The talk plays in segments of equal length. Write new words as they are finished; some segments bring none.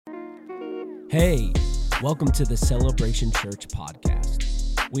Hey, welcome to the Celebration Church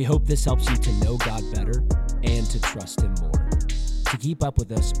podcast. We hope this helps you to know God better and to trust Him more. To keep up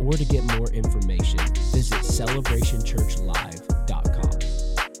with us or to get more information, visit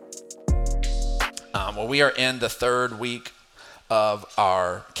celebrationchurchlive.com. We are in the third week of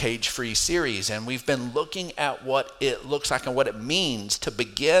our Cage-Free series, and we've been looking at what it looks like and what it means to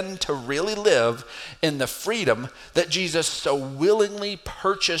begin to really live in the freedom that Jesus so willingly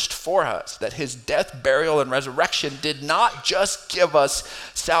purchased for us, that His death, burial, and resurrection did not just give us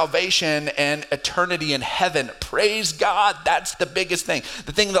salvation and eternity in heaven. Praise God, that's the biggest thing.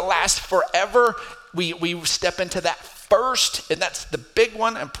 The thing that lasts forever, we step into that first, and that's the big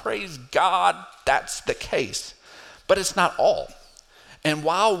one, and praise God, that's the case. But it's not all. And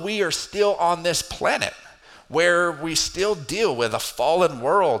while we are still on this planet, where we still deal with a fallen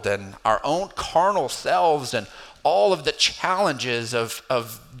world and our own carnal selves and all of the challenges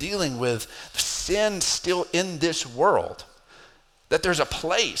of dealing with sin still in this world, that there's a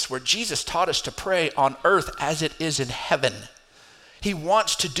place where Jesus taught us to pray on earth as it is in heaven. He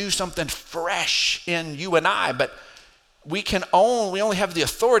wants to do something fresh in you and I, but we only have the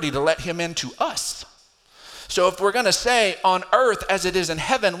authority to let Him into us. So if we're going to say on earth as it is in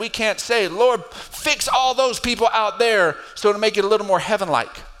heaven, we can't say, Lord, fix all those people out there so to make it a little more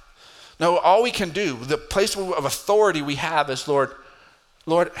heaven-like. No, all we can do, the place of authority we have is, Lord,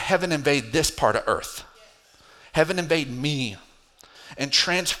 heaven invade this part of earth. Heaven invade me and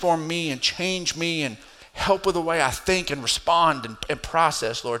transform me and change me and help with the way I think and respond and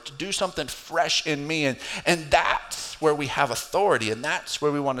process, Lord, to do something fresh in me. And that's where we have authority, and that's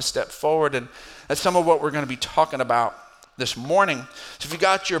where we want to step forward. And that's some of what we're going to be talking about this morning. So if you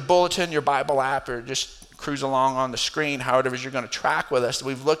got your bulletin, your Bible app, or just cruise along on the screen, however it is you're going to track with us,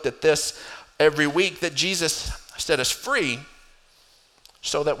 we've looked at this every week, that Jesus set us free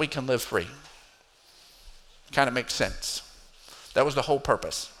so that we can live free. Kind of makes sense. That was the whole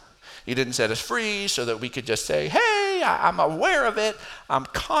purpose. He didn't set us free so that we could just say, hey, I'm aware of it, I'm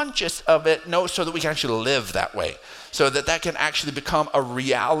conscious of it. No, so that we can actually live that way, so that can actually become a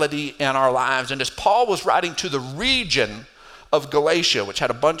reality in our lives. And as Paul was writing to the region of Galatia, which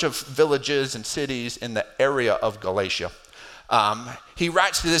had a bunch of villages and cities in the area of Galatia, he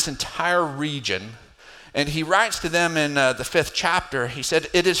writes to this entire region, and he writes to them in the 5th chapter. He said,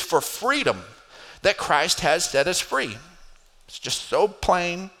 it is for freedom that Christ has set us free. It's just so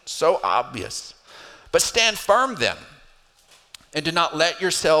plain, so obvious. But stand firm then, and do not let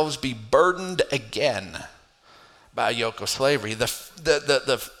yourselves be burdened again by a yoke of slavery. The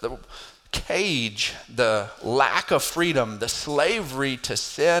cage, the lack of freedom, the slavery to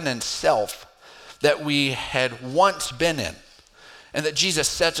sin and self that we had once been in, and that Jesus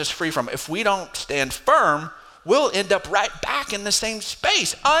sets us free from. If we don't stand firm, we'll end up right back in the same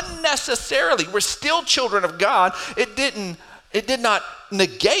space unnecessarily. We're still children of God. It did not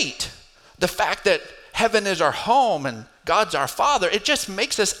negate the fact that heaven is our home and God's our Father. It just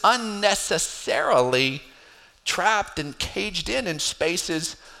makes us unnecessarily trapped and caged in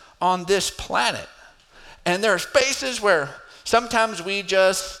spaces on this planet. And there are spaces where sometimes we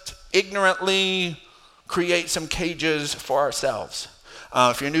just ignorantly create some cages for ourselves.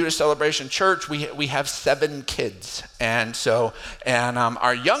 If you're new to Celebration Church, we have 7 kids. And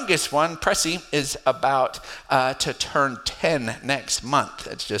our youngest one, Pressy, is about to turn 10 next month.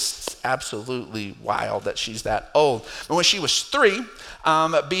 It's just absolutely wild that she's that old. But when she was 3,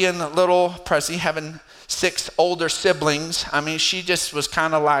 being little Pressy, having 6 older siblings, I mean, she just was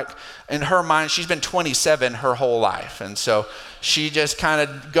kind of like, in her mind, she's been 27 her whole life. And so she just kind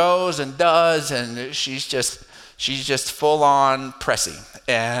of goes and does, and she's just full on Pressy.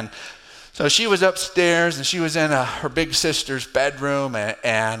 And so she was upstairs, and she was in her big sister's bedroom,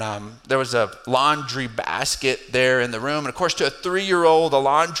 and there was a laundry basket there in the room. And of course, to a 3-year-old, a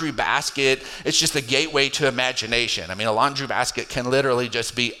laundry basket, it's just a gateway to imagination. I mean, a laundry basket can literally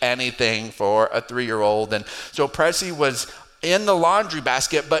just be anything for a 3-year-old. And so Pressy was in the laundry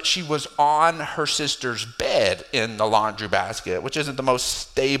basket, but she was on her sister's bed in the laundry basket, which isn't the most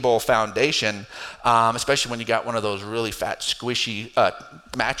stable foundation, especially when you got one of those really fat, squishy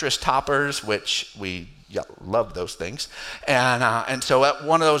mattress toppers, which we love those things. And so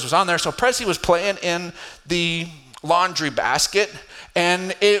one of those was on there. So Pressy was playing in the laundry basket,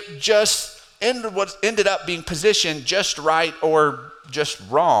 and it just ended up being positioned just right, or just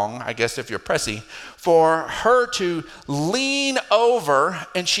wrong, I guess, if you're Pressy, for her to lean over,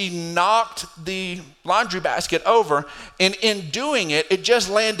 and she knocked the laundry basket over, and in doing it, it just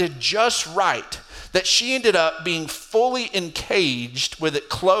landed just right, that she ended up being fully encaged with it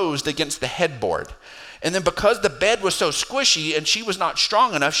closed against the headboard. And then because the bed was so squishy and she was not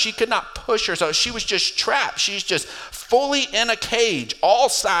strong enough, she could not push herself. She was just trapped. She's just fully in a cage, all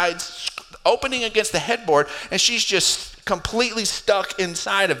sides opening against the headboard, and she's just completely stuck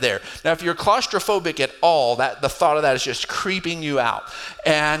inside of there. Now, if you're claustrophobic at all, the thought of that is just creeping you out.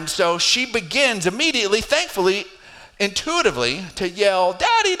 And so she begins immediately, thankfully, intuitively to yell,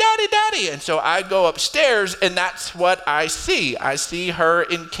 "Daddy, Daddy, Daddy." And so I go upstairs, and that's what I see. I see her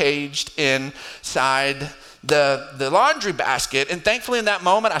encaged inside the laundry basket. And thankfully in that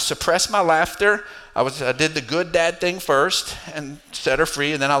moment, I suppressed my laughter. I did the good dad thing first and set her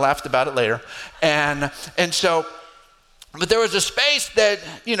free, and then I laughed about it later. And so, but there was a space that,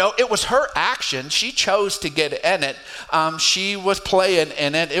 it was her action. She chose to get in it. She was playing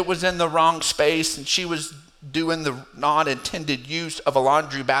in it. It was in the wrong space, and she was doing the non-intended use of a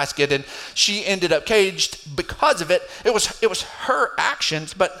laundry basket, and she ended up caged because of it. It was her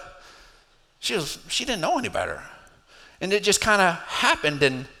actions, but she didn't know any better. And it just kind of happened.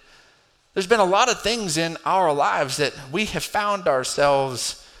 And there's been a lot of things in our lives that we have found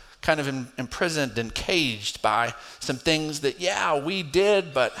ourselves kind of imprisoned and caged by some things that, we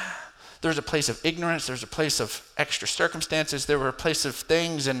did, but there's a place of ignorance, there's a place of extra circumstances, there were a place of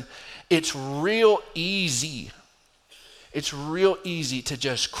things, and it's real easy to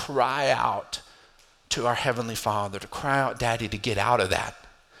just cry out to our Heavenly Father, to cry out, Daddy, to get out of that,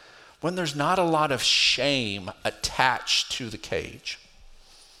 when there's not a lot of shame attached to the cage.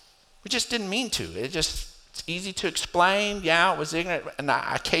 We just didn't mean to. It's easy to explain. Yeah, it was ignorant, and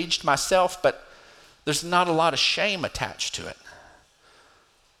I caged myself, but there's not a lot of shame attached to it.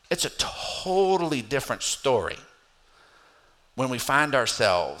 It's a totally different story when we find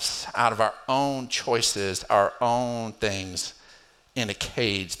ourselves out of our own choices, our own things, in a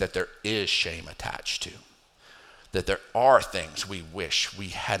cage that there is shame attached to. That there are things we wish we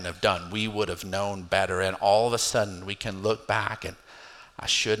hadn't have done. We would have known better, and all of a sudden we can look back and I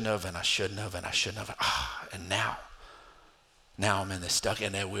shouldn't have, and I shouldn't have, and I shouldn't have. And now I'm in this stuck,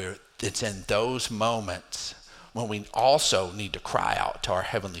 and it's in those moments when we also need to cry out to our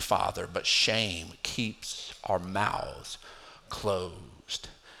Heavenly Father, but shame keeps our mouths closed.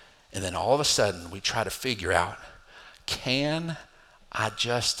 And then all of a sudden we try to figure out, can I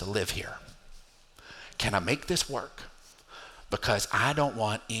just live here? Can I make this work? Because I don't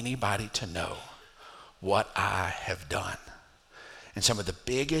want anybody to know what I have done. And some of the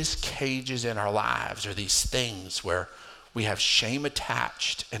biggest cages in our lives are these things where we have shame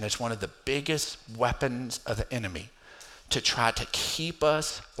attached, and it's one of the biggest weapons of the enemy to try to keep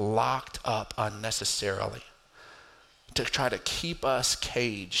us locked up unnecessarily, to try to keep us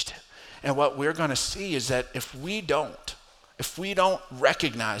caged. And what we're going to see is that if we don't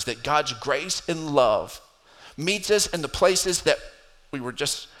recognize that God's grace and love meets us in the places that we were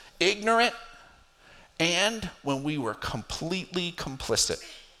just ignorant and when we were completely complicit,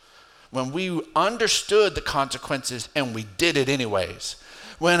 when we understood the consequences and we did it anyways,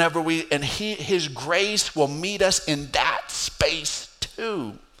 His grace will meet us in that space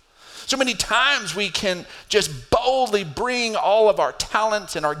too. So many times we can just boldly bring all of our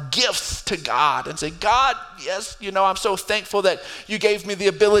talents and our gifts to God and say, God, yes, I'm so thankful that you gave me the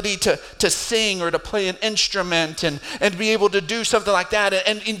ability to sing or to play an instrument and be able to do something like that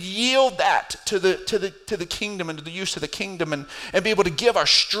and yield that to the kingdom and to the use of the kingdom and be able to give our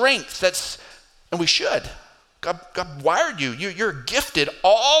strength. And we should. God wired you. You're gifted.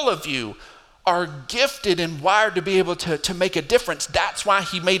 All of you are gifted and wired to be able to make a difference. That's why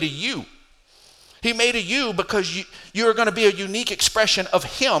he made a you. He made a you because you're going to be a unique expression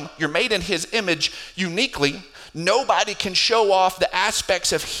of him. You're made in his image uniquely. Nobody can show off the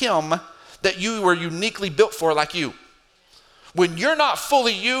aspects of him that you were uniquely built for like you. When you're not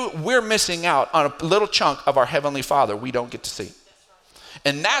fully you, we're missing out on a little chunk of our Heavenly Father we don't get to see.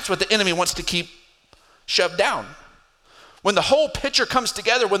 And that's what the enemy wants to keep shoved down. When the whole picture comes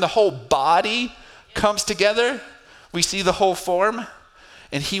together, when the whole body comes together, we see the whole form,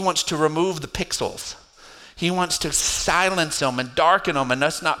 and he wants to remove the pixels. He wants to silence them and darken them and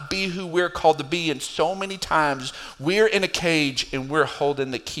us not be who we're called to be. And so many times we're in a cage and we're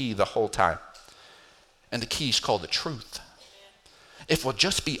holding the key the whole time. And the key is called the truth. If we'll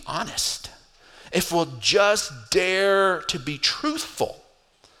just be honest, if we'll just dare to be truthful,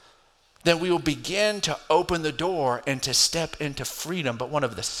 then we will begin to open the door and to step into freedom. But one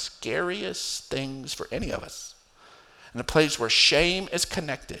of the scariest things for any of us, in a place where shame is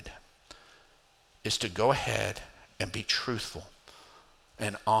connected, is to go ahead and be truthful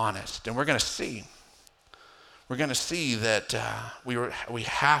and honest. And we're going to see that we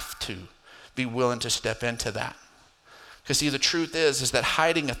have to be willing to step into that. Because see, the truth is that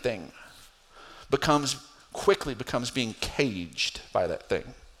hiding a thing, quickly becomes being caged by that thing.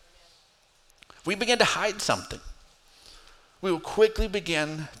 We begin to hide something. We will quickly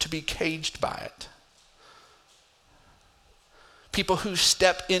begin to be caged by it. People who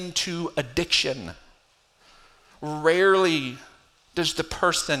step into addiction, rarely does the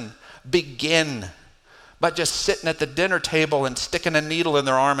person begin by just sitting at the dinner table and sticking a needle in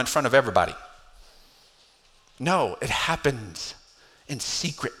their arm in front of everybody. No, it happens in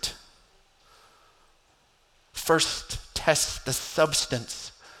secret. First, test the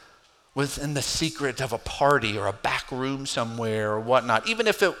substance within the secret of a party or a back room somewhere or whatnot. Even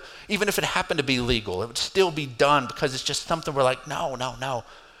if it happened to be legal, it would still be done because it's just something we're like, no. And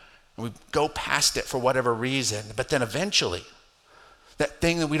we go past it for whatever reason. But then eventually, that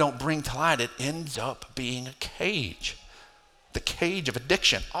thing that we don't bring to light, it ends up being a cage. The cage of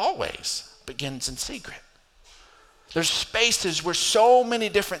addiction always begins in secret. There's spaces where so many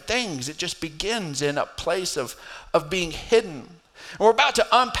different things, it just begins in a place of being hidden. And we're about to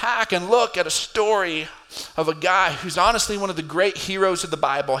unpack and look at a story of a guy who's honestly one of the great heroes of the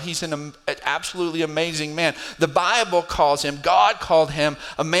Bible. He's an absolutely amazing man. The Bible calls him, God called him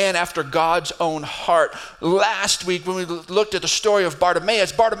a man after God's own heart. Last week when we looked at the story of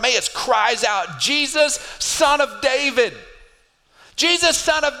Bartimaeus cries out, Jesus, son of David. Jesus,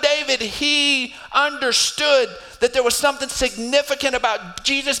 son of David, he understood that there was something significant about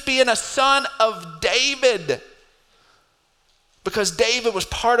Jesus being a son of David. Because David was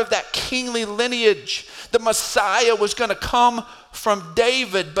part of that kingly lineage. The Messiah was going to come from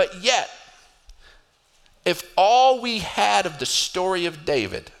David. But yet, if all we had of the story of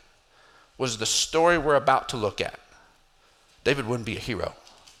David was the story we're about to look at, David wouldn't be a hero.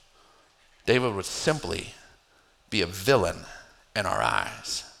 David would simply be a villain in our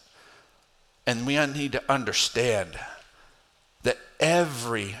eyes. And we need to understand that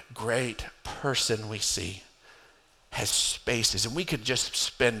every great person we see has spaces, and we could just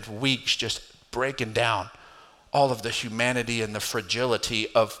spend weeks just breaking down all of the humanity and the fragility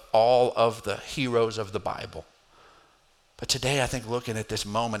of all of the heroes of the Bible. But today, I think looking at this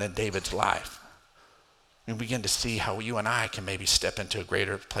moment in David's life, we begin to see how you and I can maybe step into a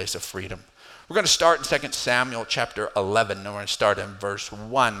greater place of freedom. We're going to start in 2 Samuel chapter 11, and we're going to start in verse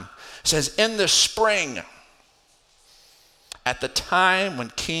 1. It says, in the spring, at the time when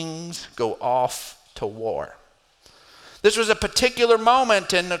kings go off to war. This was a particular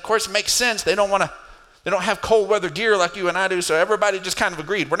moment, and of course it makes sense. They don't have cold weather gear like you and I do, so everybody just kind of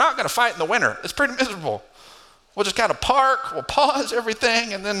agreed, we're not going to fight in the winter. It's pretty miserable. We'll just kind of park, we'll pause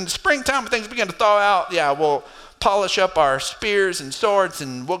everything, and then in the springtime when things begin to thaw out, we'll polish up our spears and swords,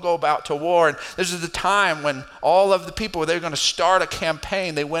 and we'll go about to war. And this is the time when all of the people, they're going to start a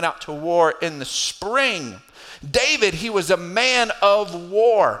campaign. They went out to war in the spring. David, he was a man of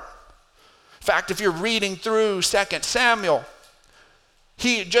war. In fact, if you're reading through 2 Samuel,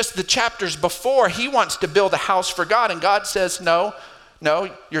 just the chapters before, he wants to build a house for God. And God says, no,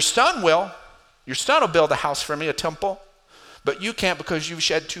 your son will. Your son will build a house for me, a temple. But you can't because you've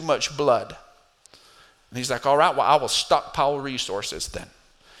shed too much blood. And he's like, all right, well, I will stockpile resources then.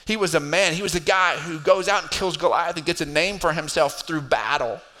 He was a man. He was a guy who goes out and kills Goliath and gets a name for himself through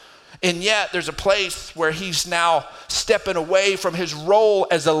battle. And yet there's a place where he's now stepping away from his role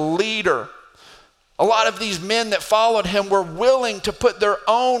as a leader. A lot of these men that followed him were willing to put their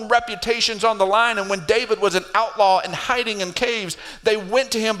own reputations on the line. And when David was an outlaw and hiding in caves, they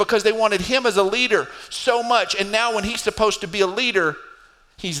went to him because they wanted him as a leader so much. And now when he's supposed to be a leader,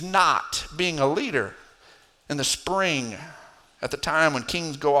 he's not being a leader. In the spring, at the time when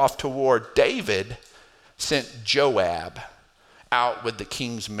kings go off to war, David sent Joab out with the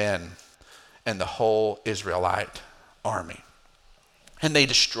king's men and the whole Israelite army. And they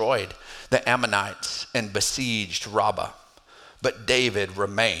destroyed the Ammonites and besieged Rabbah. But David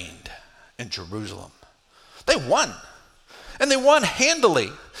remained in Jerusalem. They won. And they won handily.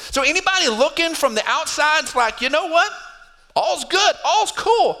 So anybody looking from the outside's like, you know what? All's good. All's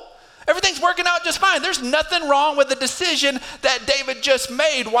cool. Everything's working out just fine. There's nothing wrong with the decision that David just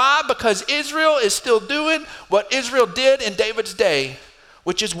made. Why? Because Israel is still doing what Israel did in David's day,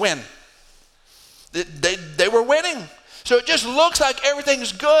 which is win. They were winning. So it just looks like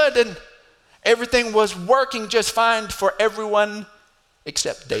everything's good and everything was working just fine for everyone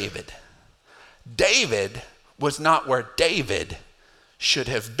except David. David was not where David should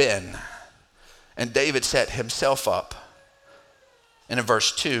have been. And David set himself up. And in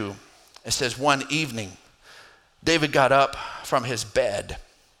verse 2, it says, one evening, David got up from his bed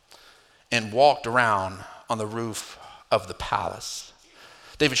and walked around on the roof of the palace.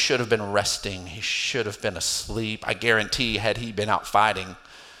 David should have been resting. He should have been asleep. I guarantee had he been out fighting,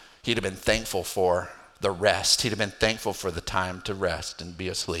 He'd have been thankful for the rest. He'd have been thankful for the time to rest and be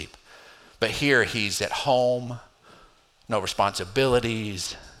asleep. But here he's at home, no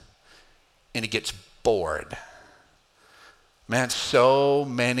responsibilities, and he gets bored. Man, so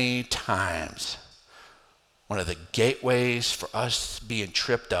many times, one of the gateways for us being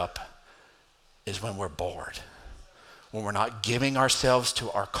tripped up is when we're bored, when we're not giving ourselves to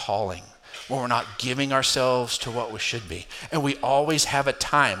our calling, when we're not giving ourselves to what we should be. And we always have a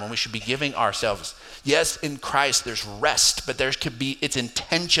time when we should be giving ourselves. Yes, in Christ there's rest, but it's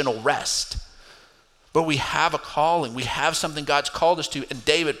intentional rest. But we have a calling. We have something God's called us to. And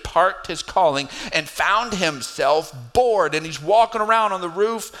David parked his calling and found himself bored. And he's walking around on the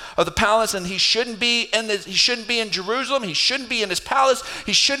roof of the palace, and he shouldn't be in Jerusalem. He shouldn't be in his palace.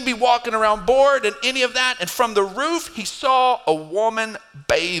 He shouldn't be walking around bored and any of that. And from the roof, he saw a woman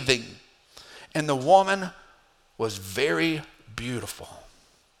bathing. And the woman was very beautiful.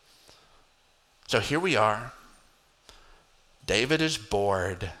 So here we are. David is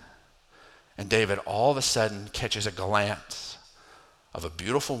bored. And David all of a sudden catches a glance of a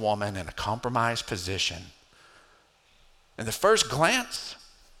beautiful woman in a compromised position. And the first glance,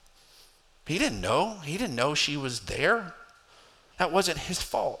 he didn't know she was there. That wasn't his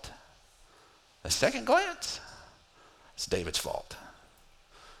fault. The second glance, it's David's fault.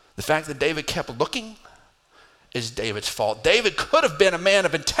 The fact that David kept looking is David's fault. David could have been a man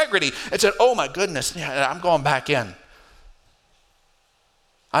of integrity and said, oh my goodness, I'm going back in.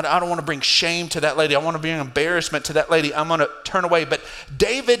 I don't want to bring shame to that lady. I want to bring embarrassment to that lady. I'm going to turn away. But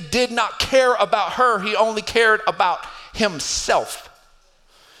David did not care about her. He only cared about himself.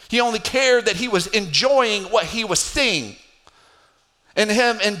 He only cared that he was enjoying what he was seeing. And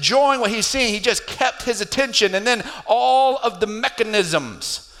him enjoying what he's seeing, he just kept his attention. And then all of the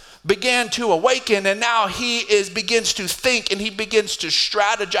mechanisms began to awaken. And now he begins to think, and he begins to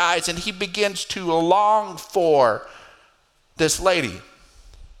strategize, and he begins to long for this lady.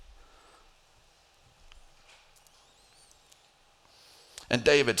 And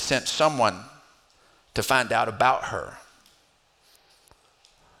David sent someone to find out about her.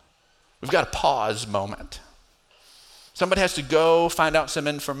 We've got a pause moment. Somebody has to go find out some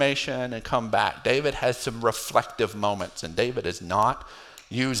information and come back. David has some reflective moments, and David is not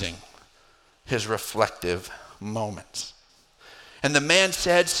using his reflective moments. And the man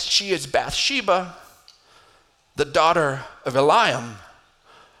said, she is Bathsheba, the daughter of Eliam,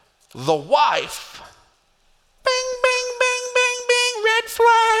 the wife. Bing, bing, bing, bing, bing, red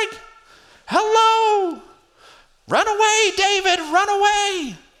flag. Hello. Run away, David, run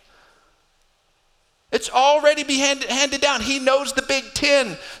away. It's already been handed down. He knows the Big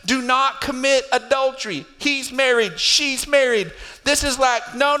Ten. Do not commit adultery. He's married. She's married. This is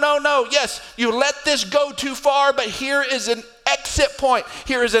like, no. Yes, you let this go too far, but here is an exit point.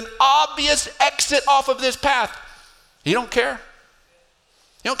 Here is an obvious exit off of this path. You don't care.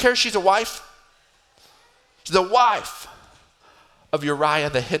 You don't care she's a wife. She's the wife of Uriah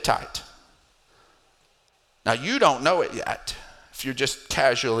the Hittite. Now, you don't know it yet if you're just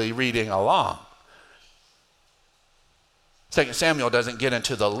casually reading along. 2 Samuel doesn't get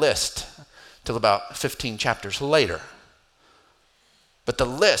into the list till about 15 chapters later. But the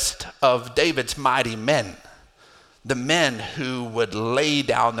list of David's mighty men, the men who would lay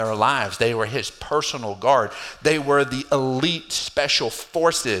down their lives, they were his personal guard. They were the elite special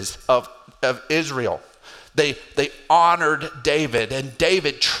forces of Israel. They honored David, and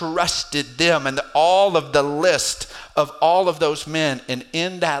David trusted them, and all of the list of all of those men, and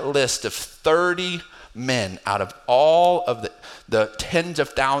in that list of 30 men out of all of the tens of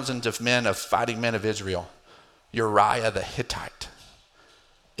thousands of men, of fighting men of Israel, Uriah the Hittite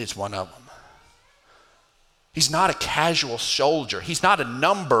is one of them. He's not a casual soldier. He's not a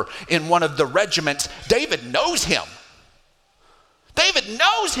number in one of the regiments. David knows him. David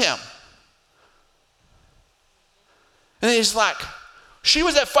knows him. And he's like, she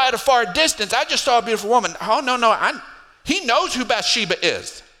was at a far distance. I just saw a beautiful woman. Oh, no. He knows who Bathsheba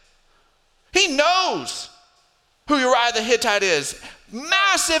is. He knows who Uriah the Hittite is.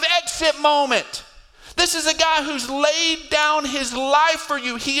 Massive exit moment. This is a guy who's laid down his life for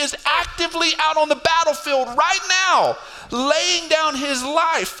you. He is actively out on the battlefield right now, laying down his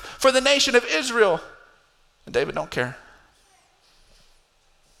life for the nation of Israel. And David don't care.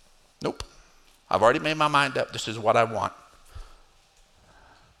 Nope. I've already made my mind up. This is what I want.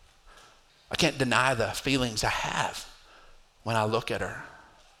 I can't deny the feelings I have when I look at her.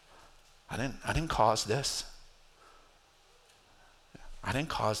 I didn't cause this. I didn't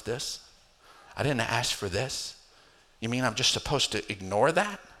cause this. I didn't ask for this. You mean I'm just supposed to ignore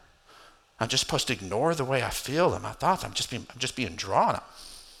that? I'm just supposed to ignore the way I feel and my thoughts? I'm just being drawn up.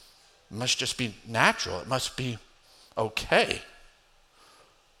 It must just be natural. It must be okay.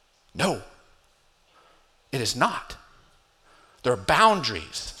 No, it is not. There are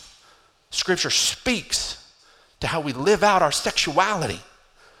boundaries. Scripture speaks to how we live out our sexuality.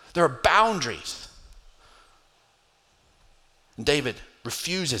 There are boundaries. And David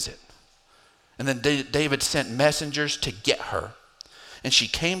refuses it. And then David sent messengers to get her. And she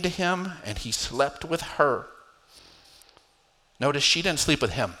came to him, and he slept with her. Notice she didn't sleep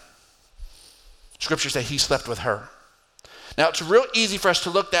with him. Scripture says he slept with her. Now, it's real easy for us to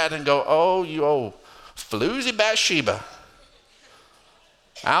look at it and go, oh, you old floozy Bathsheba.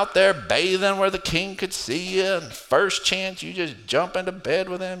 Out there bathing where the king could see you, and first chance you just jump into bed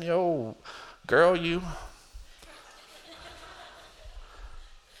with him, you old girl, you.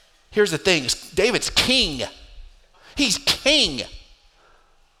 Here's the thing, David's king. He's king.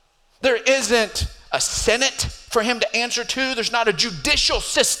 There isn't a Senate for him to answer to. There's not a judicial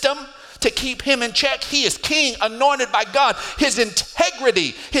system to keep him in check. He is king, anointed by God. His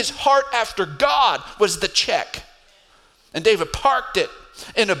integrity, his heart after God was the check. And David parked it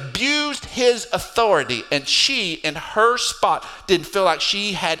and abused his authority. And she, in her spot, didn't feel like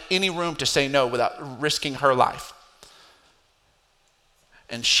she had any room to say no without risking her life.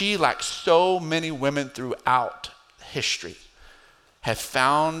 And she, like so many women throughout history,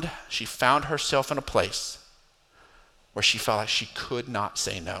 she found herself in a place where she felt like she could not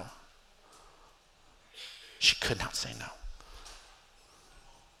say no. She could not say no.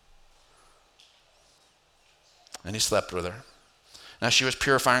 And he slept with her. Now she was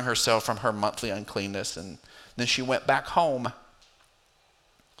purifying herself from her monthly uncleanness, and then she went back home.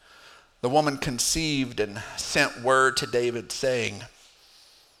 The woman conceived and sent word to David saying,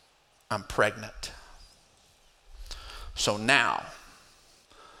 I'm pregnant. So now,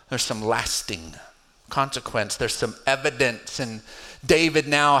 there's some lasting consequence. There's some evidence, and David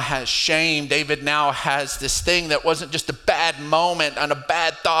now has shame. David now has this thing that wasn't just a bad moment and a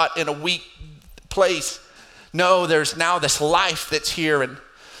bad thought in a weak place. No, there's now this life that's here. And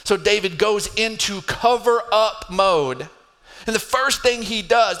so David goes into cover up mode. And the first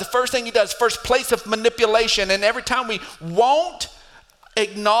place of manipulation, and every time we won't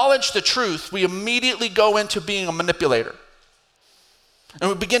acknowledge the truth, we immediately go into being a manipulator. And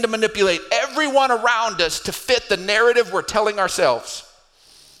we begin to manipulate everyone around us to fit the narrative we're telling ourselves.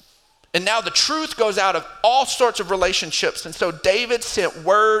 And now the truth goes out of all sorts of relationships. And so David sent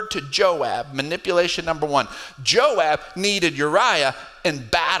word to Joab, manipulation number one. Joab needed Uriah in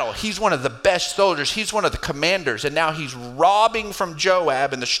battle. He's one of the best soldiers. He's one of the commanders. And now he's robbing from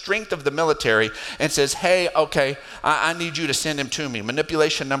Joab and the strength of the military and says, hey, okay, I need you to send him to me.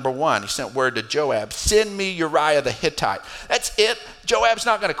 Manipulation number one. He sent word to Joab, send me Uriah the Hittite. That's it. Joab's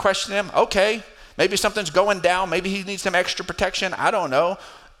not going to question him. Okay, maybe something's going down. Maybe he needs some extra protection. I don't know.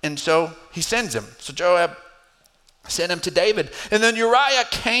 And so he sends him. So Joab sent him to David. And then Uriah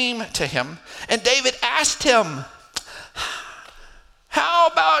came to him. And David asked him, how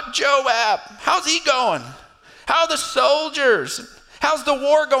about Joab? How's he going? How are the soldiers? How's the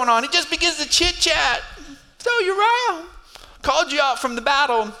war going on? He just begins to chit chat. So Uriah called you out from the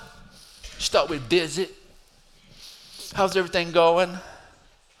battle. Just thought we'd visit. How's everything going?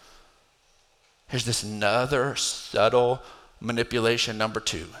 Here's this another subtle manipulation number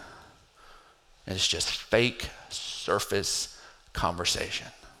two. And it's just fake surface conversation.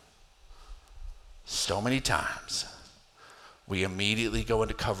 So many times we immediately go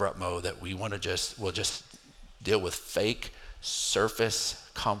into cover-up mode that we'll just deal with fake surface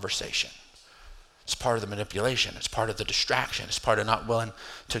conversation. It's part of the manipulation. It's part of the distraction. It's part of not willing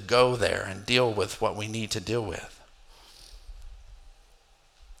to go there and deal with what we need to deal with.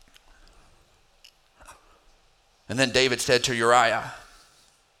 And then David said to Uriah,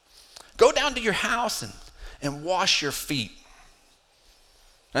 go down to your house and wash your feet.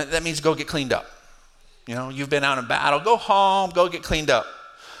 That means go get cleaned up. You know, you've been out in battle. Go home, go get cleaned up.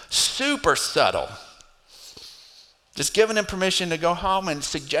 Super subtle. Just giving him permission to go home and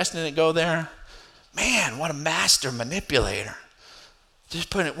suggesting to go there. Man, what a master manipulator. Just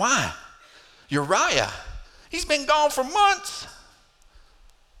putting it, why? Uriah, he's been gone for months.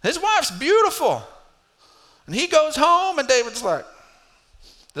 His wife's beautiful. And he goes home and David's like,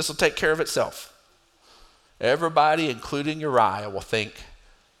 this will take care of itself. Everybody, including Uriah, will think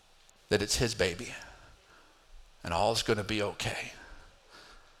that it's his baby. And all's going to be okay.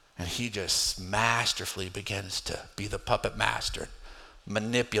 And he just masterfully begins to be the puppet master,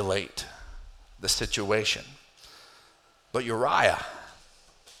 manipulate the situation. But Uriah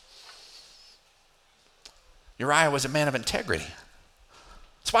was a man of integrity.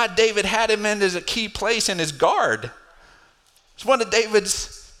 That's why David had him in as a key place in his guard. It's one of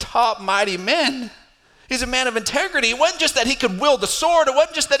David's top mighty men. He's a man of integrity. It wasn't just that he could wield the sword. It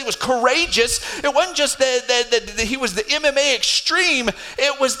wasn't just that he was courageous. It wasn't just that he was the MMA extreme.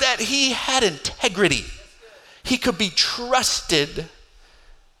 It was that he had integrity. He could be trusted,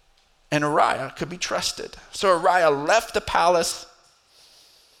 and Uriah could be trusted. So Uriah left the palace,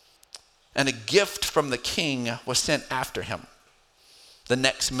 and a gift from the king was sent after him. The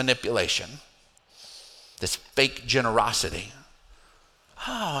next manipulation, this fake generosity.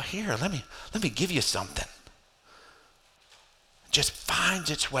 Oh, here, let me give you something. Just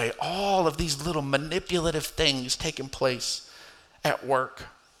finds its way. All of these little manipulative things taking place at work.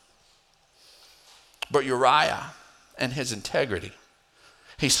 But Uriah and his integrity,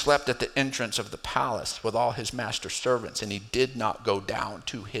 he slept at the entrance of the palace with all his master's servants, and he did not go down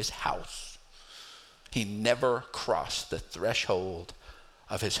to his house. He never crossed the threshold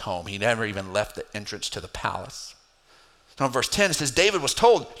of his home. He never even left the entrance to the palace. So in verse 10, it says, David was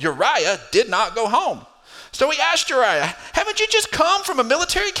told Uriah did not go home. So he asked Uriah, haven't you just come from a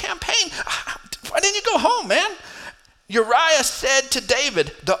military campaign? Why didn't you go home, man? Uriah said to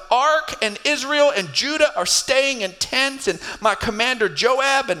David, the ark and Israel and Judah are staying in tents, and my commander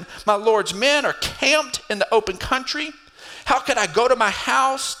Joab and my Lord's men are camped in the open country. How could I go to my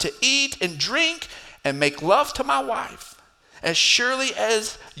house to eat and drink and make love to my wife? As surely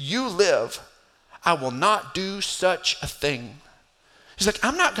as you live, I will not do such a thing. He's like,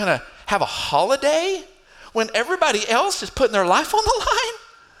 I'm not going to have a holiday when everybody else is putting their life on the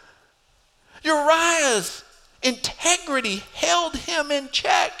line. Uriah's integrity held him in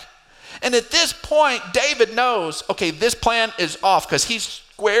check. And at this point, David knows, okay, this plan is off, because he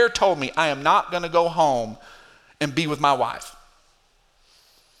square told me I am not going to go home and be with my wife.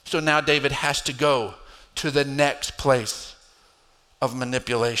 So now David has to go to the next place of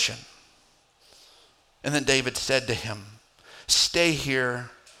manipulation. And then David said to him, stay here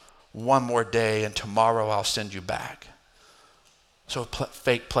one more day, and tomorrow I'll send you back. So a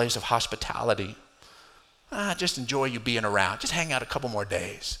fake place of hospitality. Just enjoy you being around. Just hang out a couple more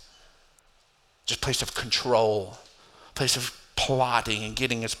days. Just a place of control, a place of plotting and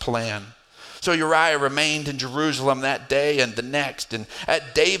getting his plan. So Uriah remained in Jerusalem that day and the next. And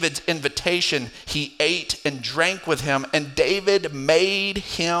at David's invitation, he ate and drank with him, and David made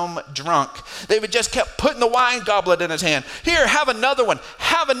him drunk. David just kept putting the wine goblet in his hand. Here, have another one,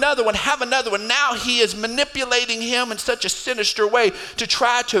 have another one, have another one. Now he is manipulating him in such a sinister way to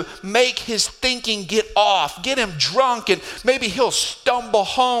try to make his thinking get off, get him drunk, and maybe he'll stumble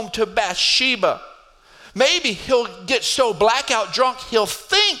home to Bathsheba. Maybe he'll get so blackout drunk, he'll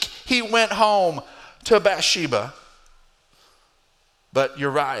think he went home to Bathsheba. But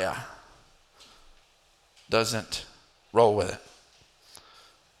Uriah doesn't roll with it.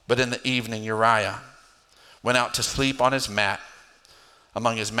 But in the evening, Uriah went out to sleep on his mat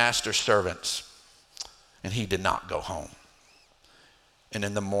among his master's servants, and he did not go home. And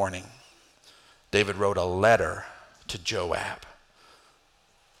in the morning, David wrote a letter to Joab.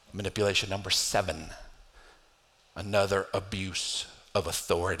 Manipulation number 7. Another abuse of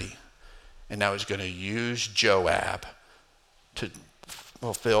authority. And now he's going to use Joab to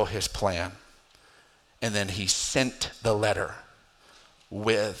fulfill his plan. And then he sent the letter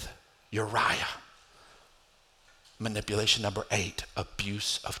with Uriah. Manipulation number 8,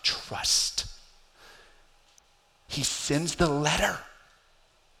 abuse of trust. He sends the letter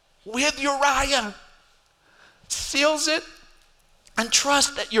with Uriah, seals it, and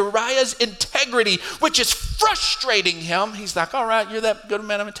trust that Uriah's integrity, which is frustrating him, he's like, all right, you're that good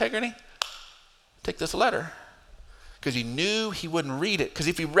man of integrity? Take this letter. Because he knew he wouldn't read it. Because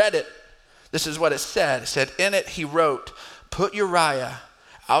if he read it, this is what it said. It said, in it he wrote, put Uriah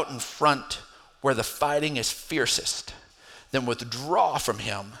out in front where the fighting is fiercest, then withdraw from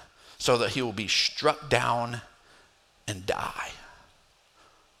him so that he will be struck down and die.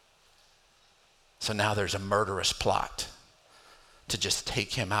 So now there's a murderous plot to just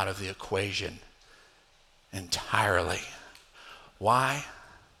take him out of the equation entirely. Why?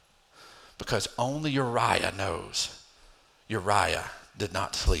 Because only Uriah knows Uriah did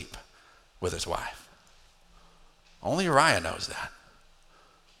not sleep with his wife. Only Uriah knows that.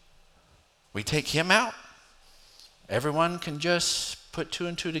 We take him out, everyone can just put 2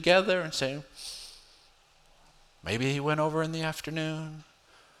 and 2 together and say, maybe he went over in the afternoon.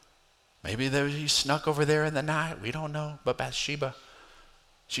 Maybe he snuck over there in the night. We don't know. But Bathsheba,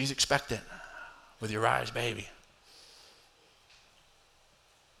 she's expectant with Uriah's baby.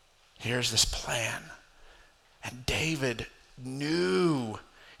 Here's this plan. And David knew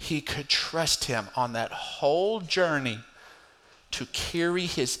he could trust him on that whole journey to carry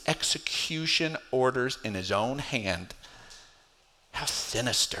his execution orders in his own hand. how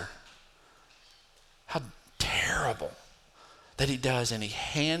sinister, how terrible that he does. And he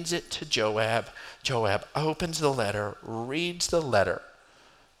hands it to Joab. Joab opens the letter, reads the letter,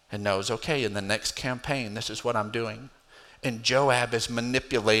 and knows, okay, in the next campaign, this is what I'm doing. And Joab is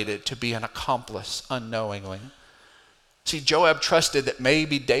manipulated to be an accomplice unknowingly. See, Joab trusted that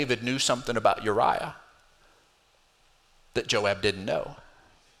maybe David knew something about Uriah that Joab didn't know.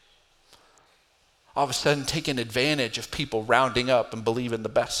 All of a sudden, taking advantage of people rounding up and believing the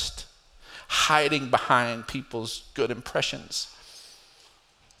best, hiding behind people's good impressions.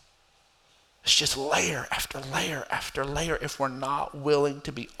 It's just layer after layer after layer if we're not willing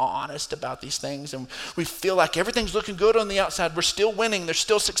to be honest about these things. And we feel like everything's looking good on the outside. We're still winning. There's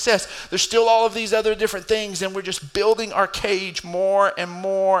still success. There's still all of these other different things. And we're just building our cage more and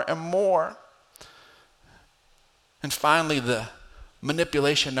more and more. And finally, the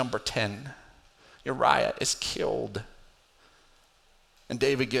manipulation number 10. Uriah is killed. And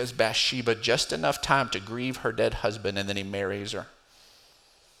David gives Bathsheba just enough time to grieve her dead husband, and then he marries her.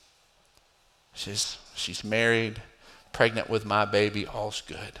 She's married, pregnant with my baby, all's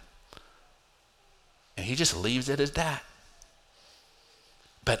good. And he just leaves it as that.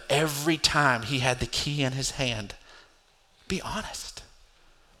 But every time he had the key in his hand, be honest,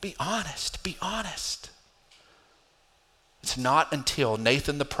 be honest, be honest. It's not until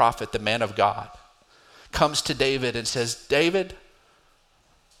Nathan the prophet, the man of God, comes to David and says, David,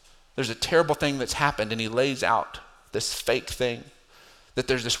 there's a terrible thing that's happened, and he lays out this fake thing. That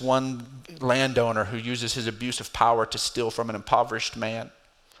there's this one landowner who uses his abuse of power to steal from an impoverished man.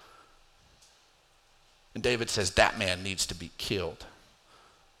 And David says, that man needs to be killed.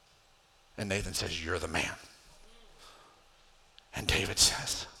 And Nathan says, you're the man. And David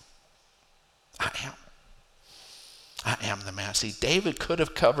says, I am the man. See, David could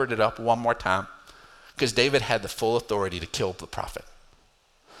have covered it up one more time because David had the full authority to kill the prophet.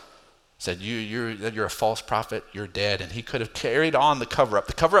 Said, you're a false prophet, you're dead. And he could have carried on the cover-up.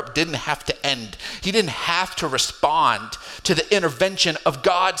 The cover-up didn't have to end. He didn't have to respond to the intervention of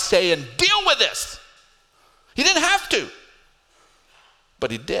God saying, deal with this. He didn't have to. But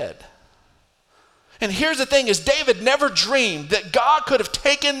he did. And here's the thing is David never dreamed that God could have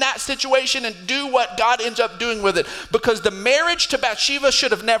taken that situation and do what God ends up doing with it, because the marriage to Bathsheba should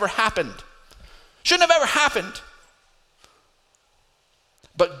have never happened. Shouldn't have ever happened.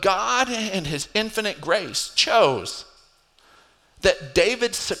 But God in his infinite grace chose that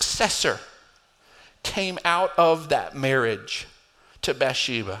David's successor came out of that marriage to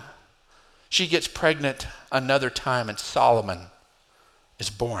Bathsheba. She gets pregnant another time and Solomon is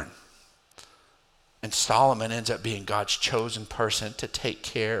born. And Solomon ends up being God's chosen person to take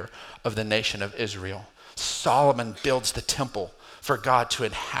care of the nation of Israel. Solomon builds the temple for God to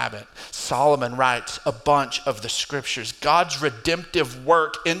inhabit. Solomon writes a bunch of the scriptures. God's redemptive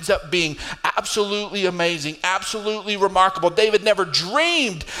work ends up being absolutely amazing, absolutely remarkable. David never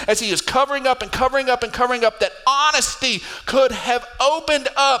dreamed, as he is covering up and covering up and covering up, that honesty could have opened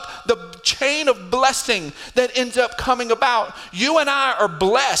up the chain of blessing that ends up coming about. You and I are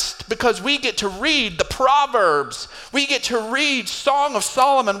blessed because we get to read the Proverbs. We get to read Song of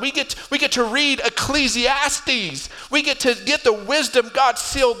Solomon. We get to read Ecclesiastes. We get to get the wisdom God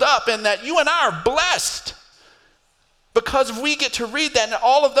sealed up, and that you and I are blessed because we get to read that, and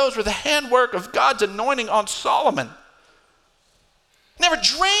all of those were the handwork of God's anointing on Solomon. Never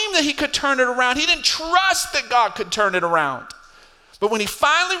dreamed that he could turn it around. He didn't trust that God could turn it around. But when he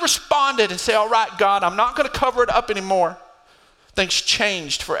finally responded and said, all right, God, I'm not going to cover it up anymore, things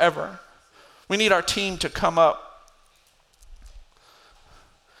changed forever. We need our team to come up.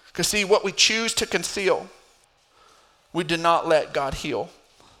 Because see, what we choose to conceal, we did not let God heal.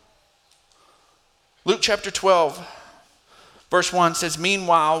 Luke chapter 12, verse 1 says,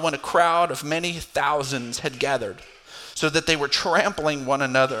 meanwhile, when a crowd of many thousands had gathered, so that they were trampling one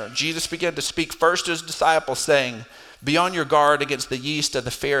another, Jesus began to speak first to his disciples, saying, be on your guard against the yeast of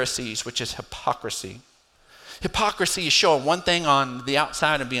the Pharisees, which is hypocrisy. Hypocrisy is showing one thing on the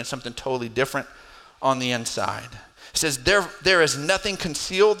outside and being something totally different on the inside. It says, there is nothing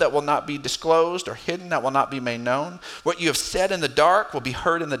concealed that will not be disclosed, or hidden that will not be made known. What you have said in the dark will be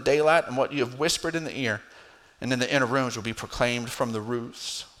heard in the daylight, and what you have whispered in the ear and in the inner rooms will be proclaimed from the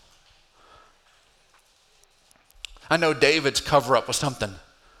roofs. I know David's cover-up was something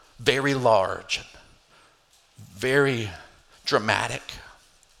very large, very dramatic.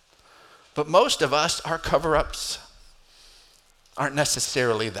 But most of us, our cover-ups aren't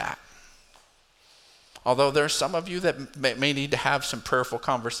necessarily that. Although there are some of you that may need to have some prayerful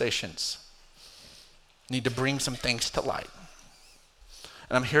conversations, need to bring some things to light.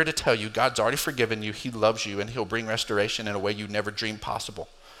 And I'm here to tell you, God's already forgiven you. He loves you, and he'll bring restoration in a way you never dreamed possible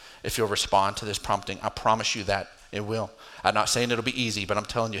if you'll respond to this prompting. I promise you that it will. I'm not saying it'll be easy, but I'm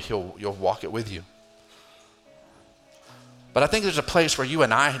telling you, you'll walk it with you. But I think there's a place where you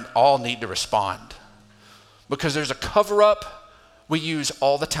and I all need to respond, because there's a cover-up we use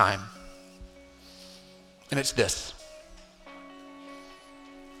all the time, and it's this.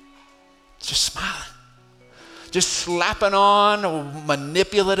 It's just smiling. Just slapping on a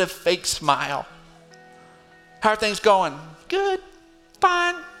manipulative fake smile. How are things going? Good,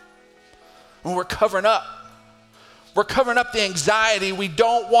 fine. And we're covering up. We're covering up the anxiety we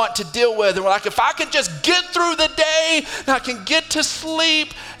don't want to deal with. And we're like, if I can just get through the day, and I can get to sleep,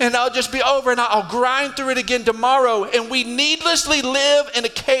 and I'll just be over, and I'll grind through it again tomorrow. And we needlessly live in a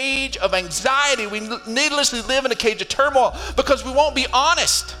cage of anxiety. We needlessly live in a cage of turmoil because we won't be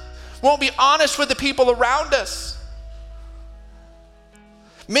honest. We won't be honest with the people around us.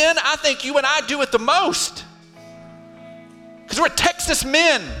 Men, I think you and I do it the most because we're Texas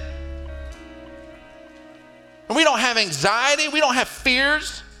men. And we don't have anxiety. We don't have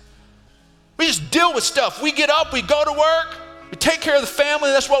fears. We just deal with stuff. We get up, we go to work, we take care of the family.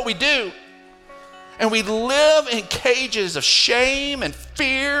 That's what we do. And we live in cages of shame and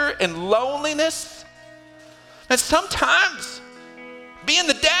fear and loneliness. And sometimes being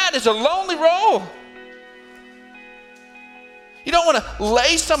the dad is a lonely role. You don't want to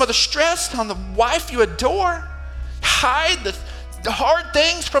lay some of the stress on the wife you adore. Hide the hard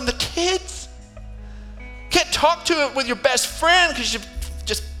things from the kids. Can't talk to it with your best friend because you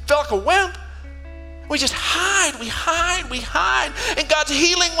just feel like a wimp. We just hide, we hide, we hide. And God's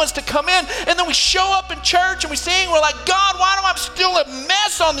healing wants to come in. And then we show up in church and we sing. We're like, God, why am I still a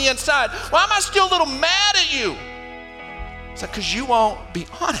mess on the inside? Why am I still a little mad at you? It's like, because you won't be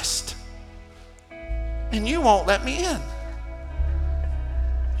honest. And you won't let me in.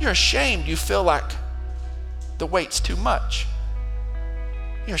 You're ashamed. You feel like the weight's too much.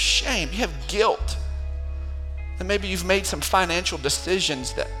 You're ashamed. You have guilt. And maybe you've made some financial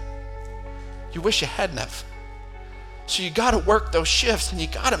decisions that you wish you hadn't have. So you got to work those shifts, and you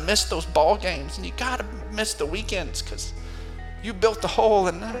got to miss those ball games, and you got to miss the weekends because you built the hole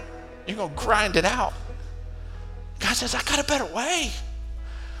and you're going to grind it out. God says, I got a better way.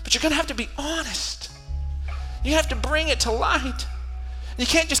 But you're going to have to be honest. You have to bring it to light. You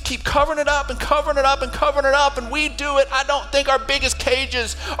can't just keep covering it up and covering it up and covering it up. And we do it. I don't think our biggest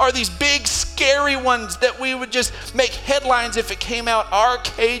cages are these big, scary ones that we would just make headlines if it came out. Our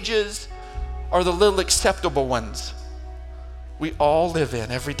cages are the little acceptable ones we all live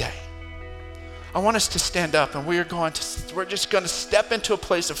in every day. I want us to stand up, and we're just going to step into a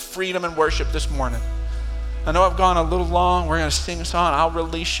place of freedom and worship this morning. I know I've gone a little long. We're going to sing a song. I'll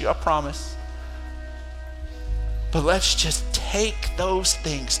release you, I promise. But let's just take those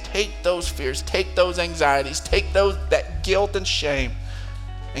things, take those fears, take those anxieties, take that guilt and shame,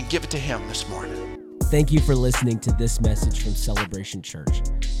 and give it to him this morning. Thank you for listening to this message from Celebration Church.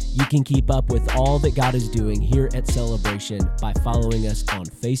 You can keep up with all that God is doing here at Celebration by following us on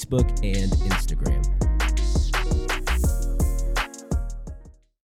Facebook and Instagram.